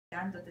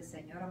dándote,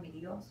 Señor, oh mi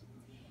Dios.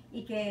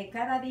 Y que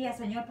cada día,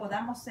 Señor,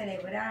 podamos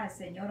celebrar,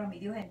 Señor, oh mi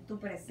Dios, en tu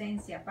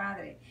presencia,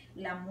 Padre,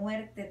 la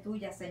muerte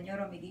tuya,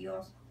 Señor, oh mi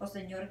Dios, oh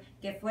Señor,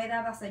 que fue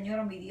dada,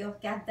 Señor, oh mi Dios,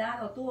 que has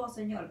dado tú, oh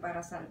Señor,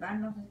 para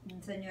salvarnos,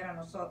 Señor, a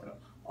nosotros,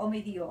 oh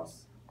mi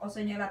Dios. Oh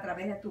Señor, a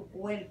través de tu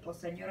cuerpo,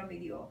 Señor, oh mi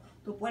Dios.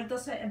 Tu cuerpo,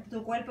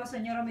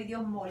 Señor, oh mi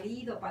Dios,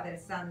 molido, Padre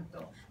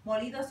Santo.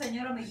 Molido,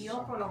 Señor, oh mi Dios,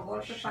 por los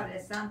golpes,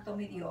 Padre Santo,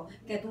 mi Dios.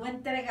 Que tú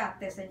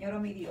entregaste, Señor, oh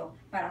mi Dios,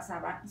 para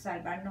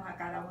salvarnos a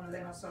cada uno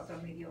de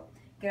nosotros, mi Dios.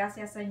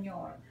 Gracias,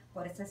 Señor,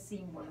 por ese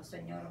símbolo,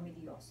 Señor, oh mi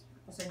Dios.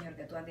 Oh Señor,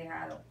 que tú has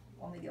dejado,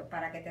 oh mi Dios,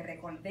 para que te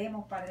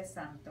recordemos, Padre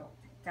Santo,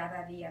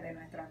 cada día de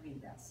nuestras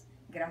vidas.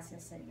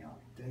 Gracias, Señor.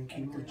 Thank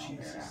you, Lord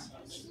Jesus.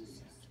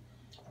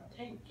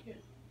 Thank you.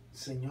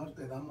 Señor,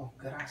 te damos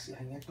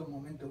gracias. En estos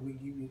momentos we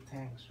give you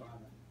thanks,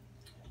 Father,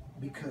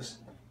 because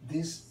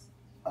these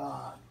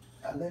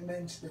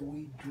elements that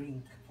we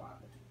drink,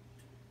 Father,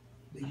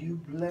 that you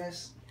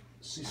bless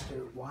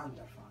Sister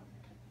Wanda, Father.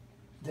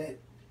 That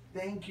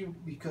thank you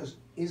because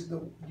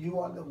you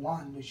are the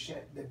one who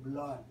shed the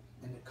blood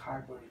in the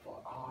Calvary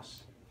for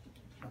us,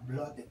 the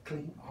blood that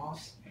cleaned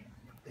us,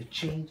 that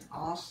changed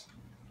us,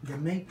 that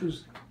make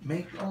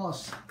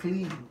us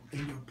clean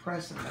in your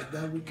presence,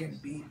 that we can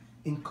be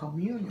in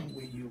communion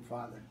with you,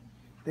 Father.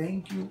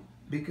 Thank you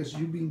because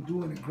you've been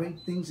doing great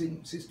things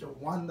in Sister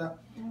Wanda,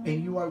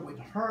 and you are with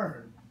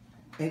her.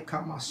 And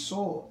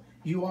Kamaso,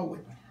 you are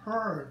with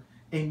her,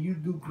 and you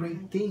do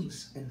great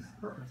things in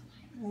her.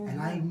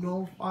 And I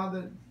know,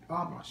 Father,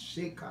 that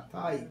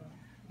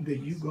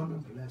you're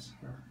gonna bless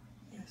her,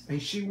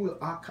 and she will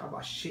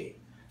akabashe.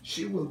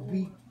 She will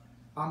be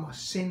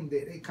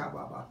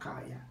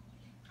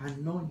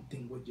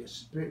anointing with your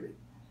spirit.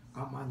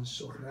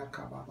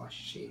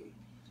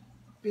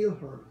 Fill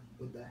her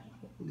with the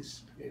Holy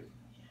Spirit.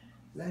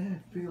 Let her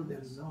feel the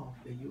love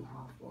that you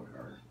have for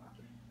her,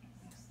 Father.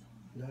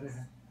 Let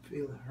her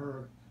feel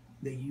her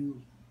that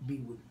you be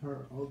with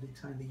her all the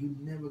time, that you're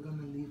never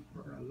gonna leave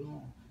her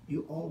alone.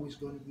 You're always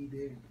gonna be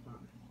there,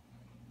 Father.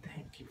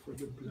 Thank you for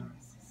your blood.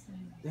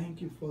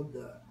 Thank you for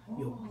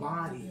your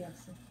body,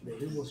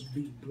 that it was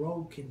be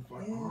broken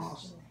for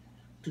us,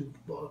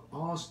 for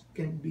us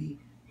can be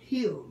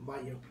healed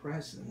by your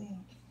presence.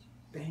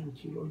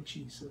 Thank you, Lord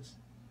Jesus.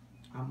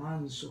 And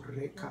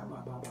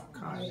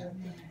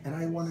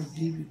I want to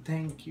give you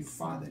thank you,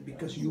 Father,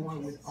 because you are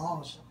with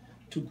us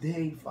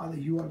today, Father.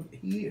 You are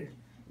here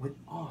with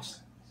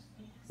us.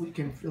 We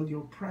can feel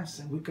your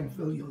presence. We can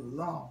feel your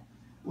love.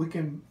 We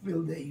can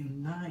feel the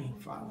unite,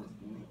 Father,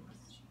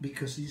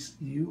 because it's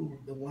you,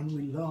 the one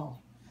we love.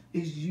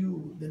 It's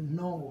you that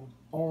know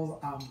all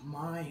our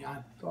mind,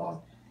 our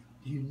thought.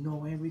 You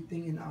know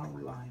everything in our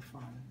life,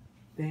 Father.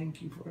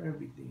 Thank you for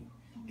everything.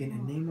 In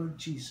the name of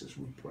Jesus,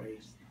 we pray.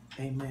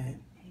 Amen.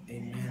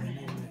 Amen.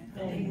 Amen.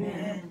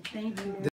 Amen. Thank you.